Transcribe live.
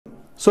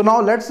So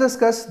now let's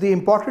discuss the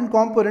important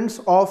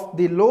components of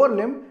the lower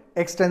limb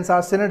extensor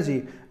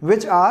synergy,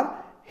 which are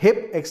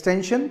hip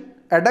extension,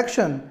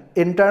 adduction,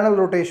 internal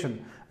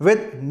rotation,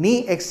 with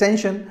knee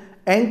extension,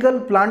 ankle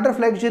plantar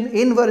flexion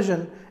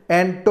inversion,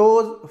 and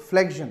toes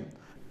flexion.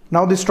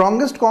 Now the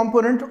strongest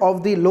component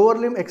of the lower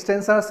limb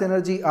extensor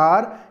synergy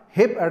are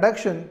hip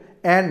adduction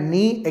and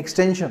knee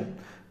extension.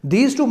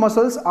 These two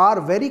muscles are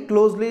very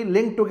closely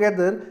linked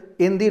together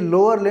in the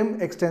lower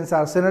limb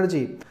extensor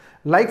synergy.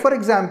 Like for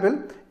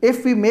example,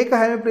 if we make a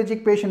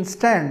hemiplegic patient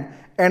stand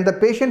and the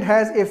patient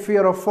has a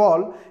fear of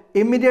fall,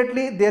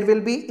 immediately there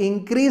will be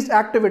increased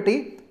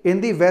activity in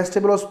the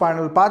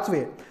vestibulospinal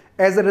pathway.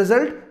 As a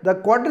result, the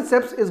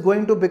quadriceps is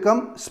going to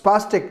become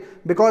spastic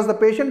because the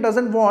patient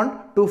doesn't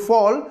want to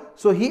fall,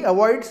 so he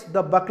avoids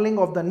the buckling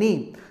of the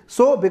knee.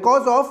 So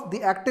because of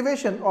the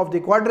activation of the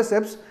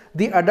quadriceps,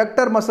 the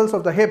adductor muscles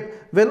of the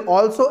hip will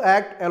also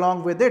act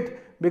along with it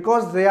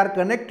because they are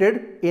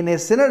connected in a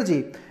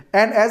synergy.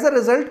 And as a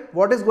result,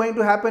 what is going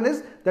to happen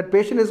is that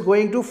patient is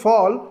going to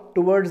fall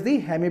towards the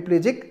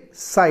hemiplegic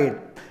side.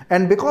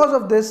 And because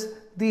of this,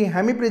 the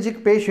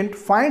hemiplegic patient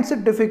finds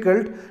it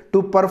difficult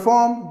to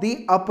perform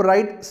the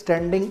upright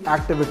standing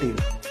activity.